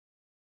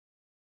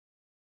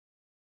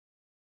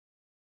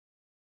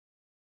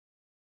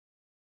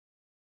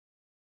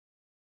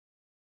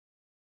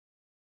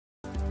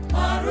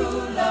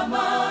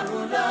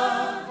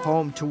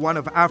home to one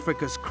of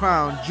Africa's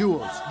crown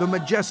jewels, the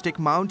majestic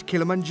Mount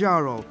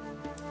Kilimanjaro.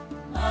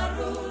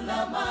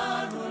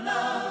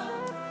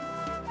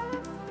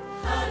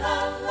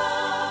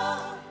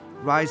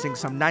 Rising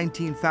some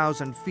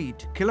 19,000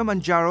 feet,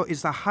 Kilimanjaro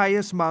is the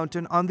highest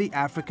mountain on the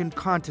African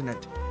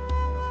continent.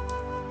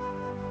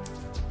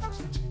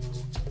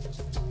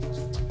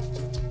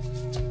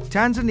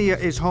 Tanzania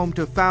is home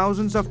to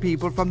thousands of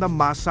people from the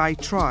Maasai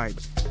tribe.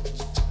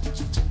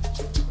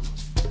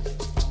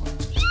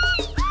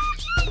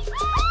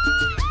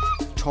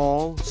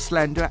 Tall,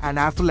 slender, and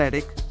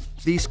athletic,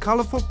 these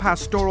colorful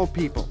pastoral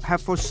people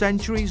have for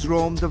centuries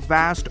roamed the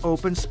vast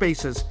open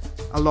spaces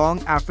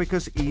along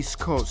Africa's east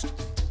coast.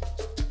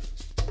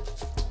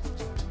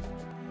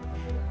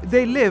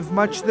 They live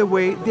much the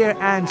way their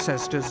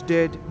ancestors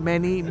did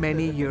many,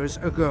 many years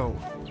ago.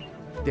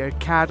 Their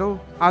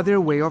cattle are their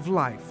way of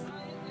life.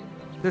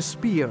 The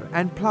spear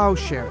and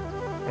plowshare,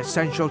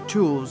 essential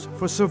tools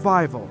for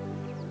survival.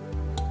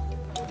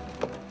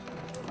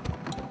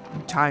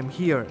 Time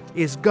here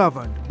is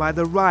governed by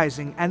the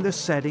rising and the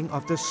setting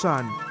of the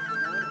sun.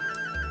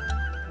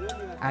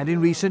 And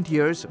in recent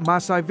years,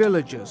 Maasai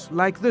villages,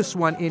 like this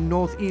one in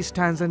northeast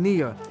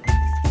Tanzania,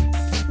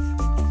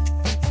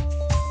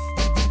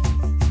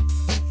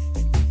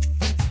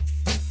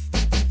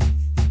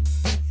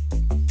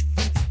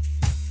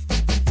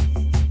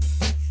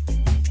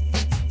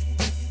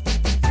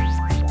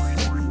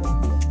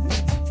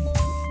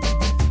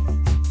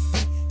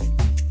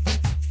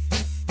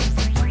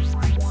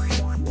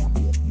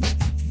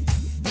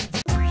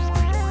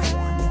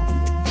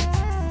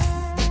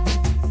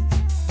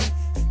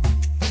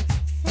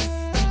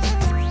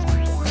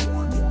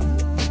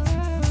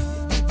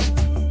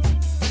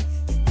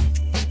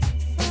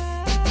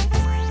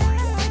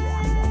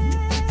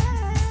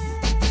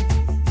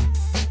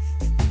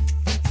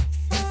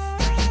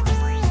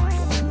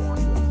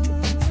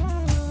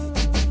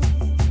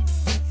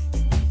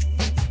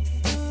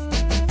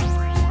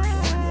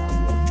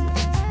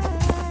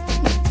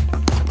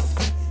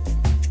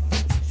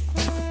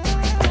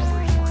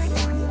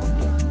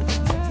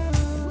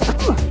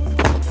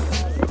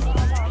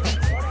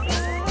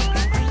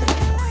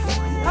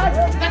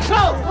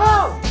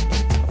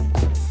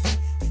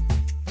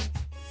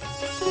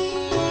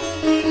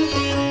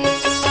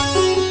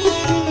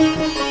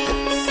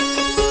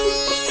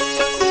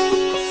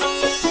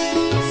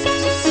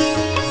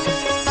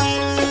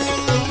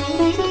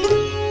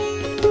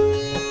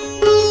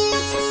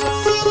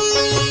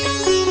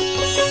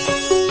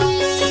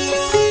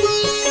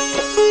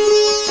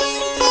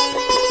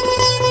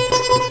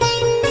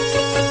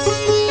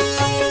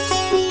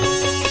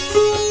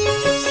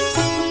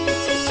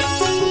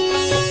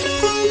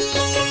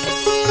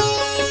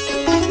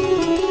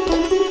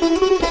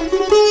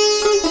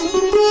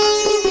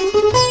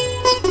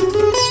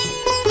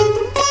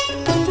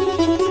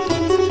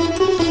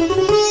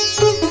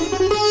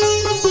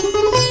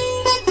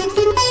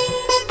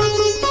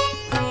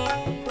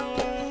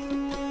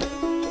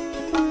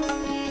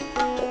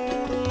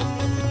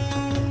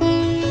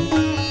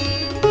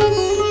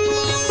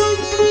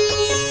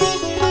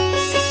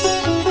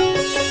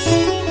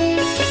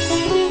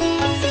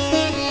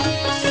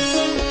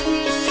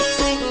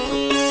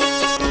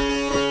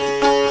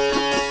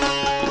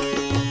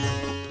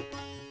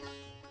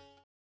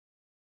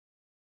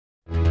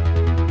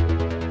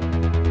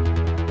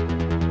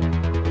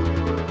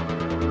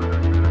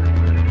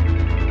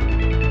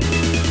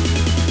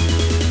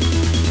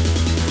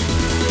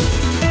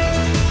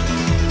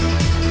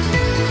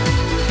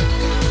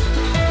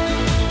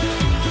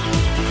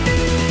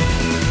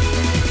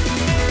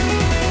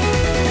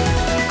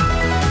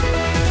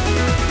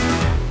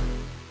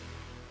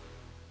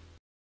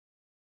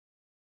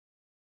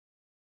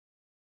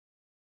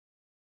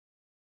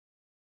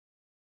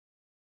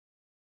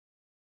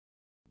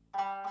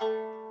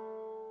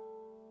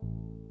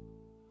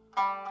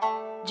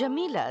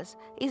 Jamila's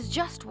is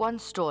just one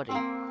story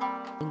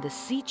in the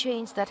sea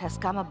change that has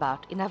come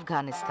about in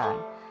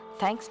Afghanistan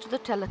thanks to the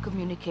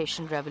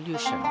telecommunication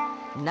revolution,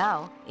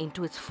 now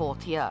into its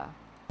 4th year.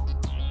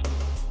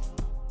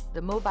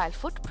 The mobile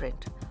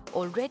footprint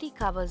already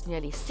covers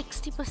nearly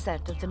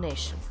 60% of the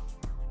nation.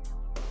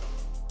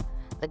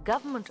 The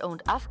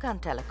government-owned Afghan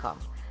Telecom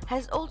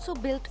has also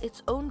built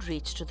its own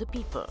reach to the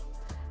people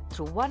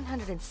through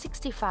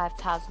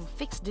 165,000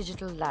 fixed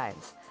digital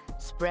lines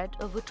spread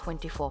over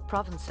 24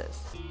 provinces.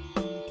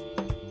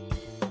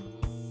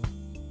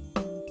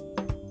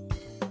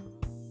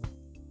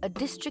 A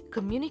district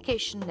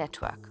communication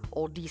network,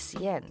 or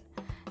DCN,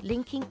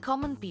 linking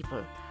common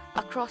people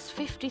across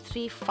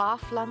 53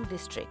 far-flung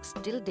districts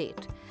till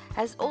date,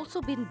 has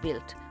also been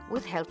built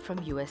with help from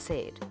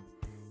USAID.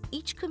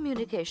 Each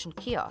communication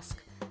kiosk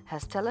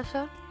has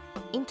telephone,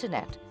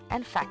 internet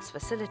and fax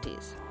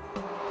facilities.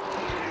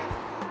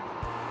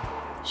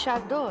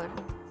 Shardor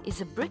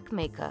is a brick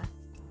maker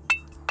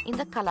in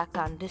the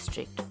Kalakan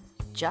district,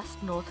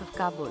 just north of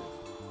Kabul.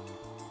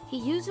 He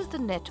uses the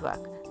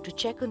network to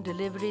check on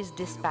deliveries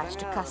dispatched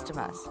to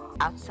customers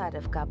outside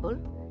of Kabul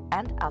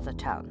and other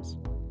towns.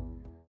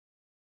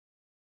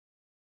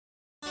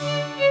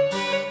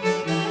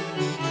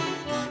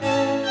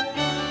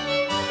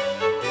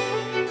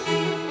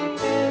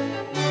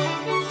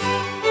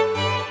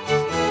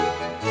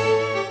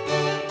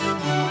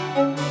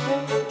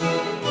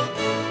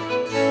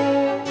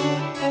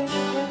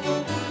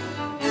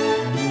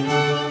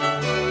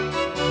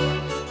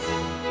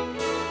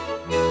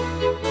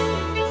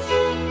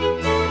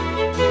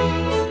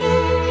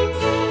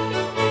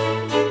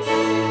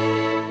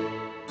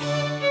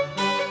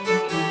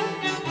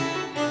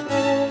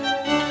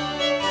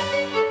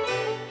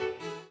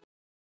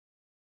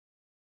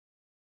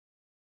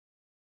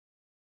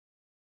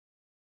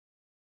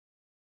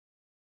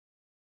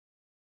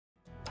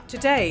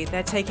 Today,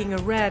 they're taking a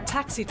rare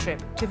taxi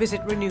trip to visit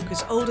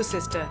Renuka's older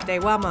sister,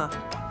 Dewama.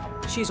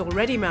 She's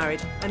already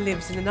married and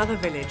lives in another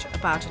village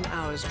about an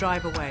hour's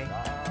drive away.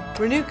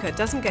 Renuka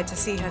doesn't get to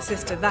see her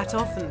sister that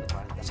often,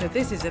 so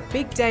this is a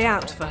big day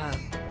out for her.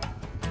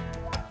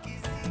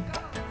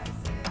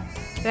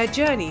 Their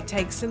journey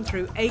takes them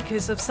through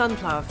acres of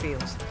sunflower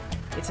fields.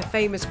 It's a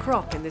famous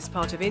crop in this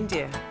part of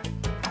India.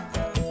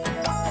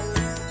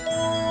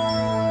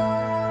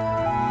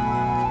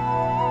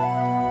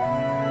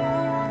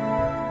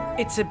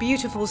 It's a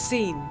beautiful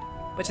scene,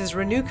 but as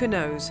Renuka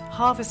knows,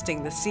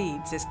 harvesting the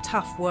seeds is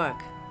tough work.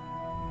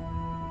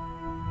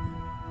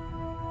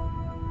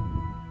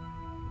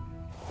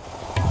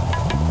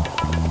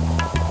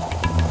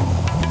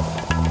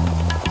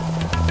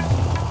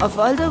 Of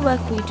all the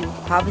work we do,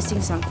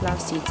 harvesting sunflower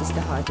seeds is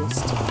the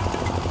hardest.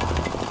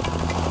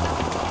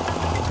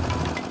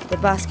 The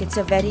baskets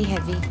are very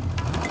heavy.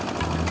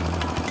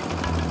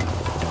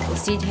 The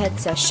seed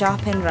heads are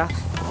sharp and rough.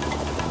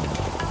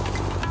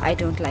 I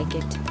don't like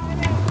it.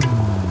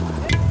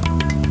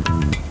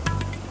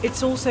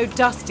 It's also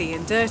dusty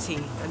and dirty,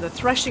 and the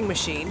threshing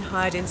machine,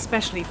 hired in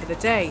specially for the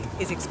day,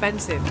 is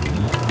expensive.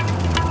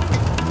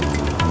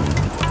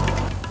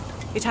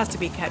 It has to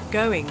be kept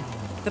going.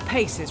 The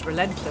pace is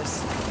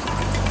relentless.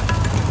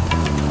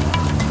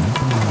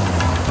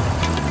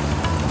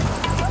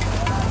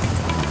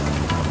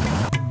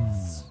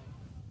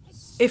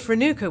 If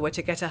Renuka were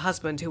to get a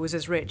husband who was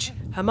as rich,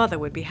 her mother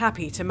would be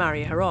happy to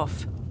marry her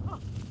off.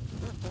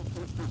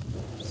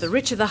 The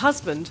richer the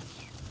husband,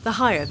 the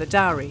higher the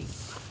dowry.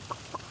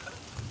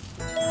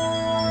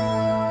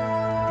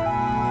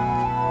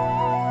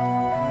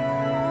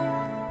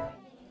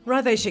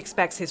 Radesh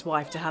expects his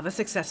wife to have a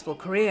successful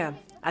career,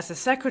 as a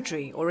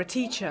secretary or a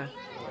teacher.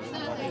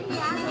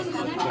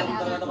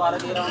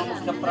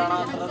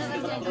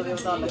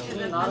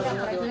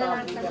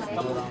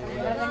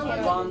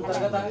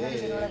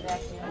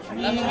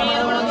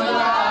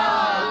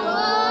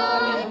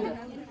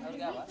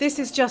 This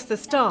is just the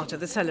start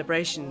of the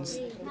celebrations.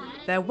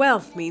 Their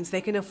wealth means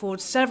they can afford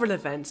several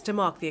events to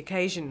mark the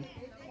occasion.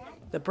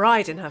 The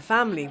bride and her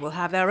family will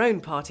have their own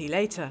party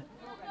later.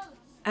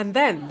 And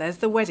then there's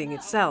the wedding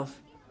itself.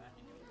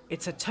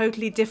 It's a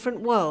totally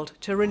different world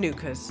to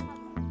Renuka's.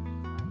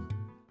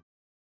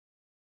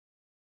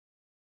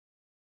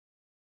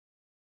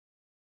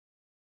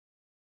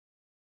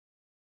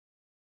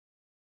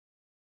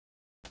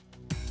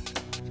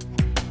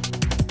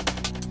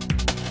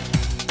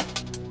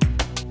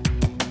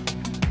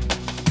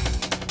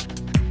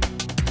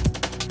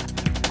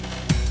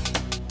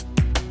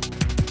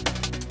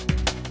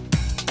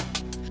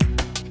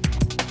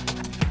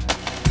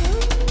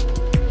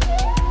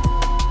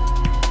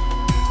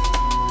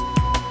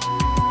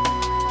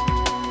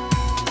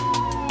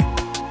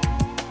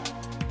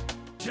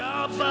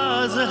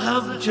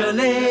 हम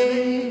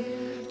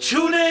चले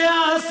छूने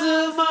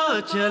आसमां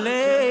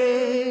चले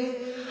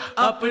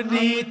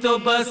अपनी तो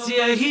बस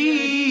यही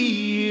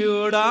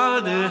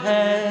उड़ान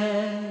है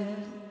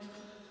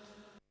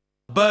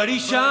बड़ी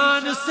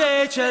शान से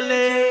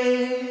चले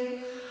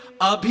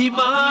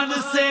अभिमान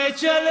से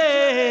चले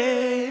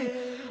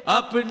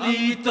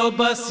अपनी तो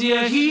बस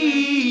यही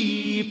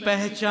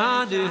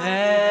पहचान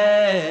है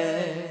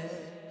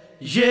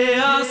ये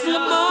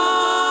आसमां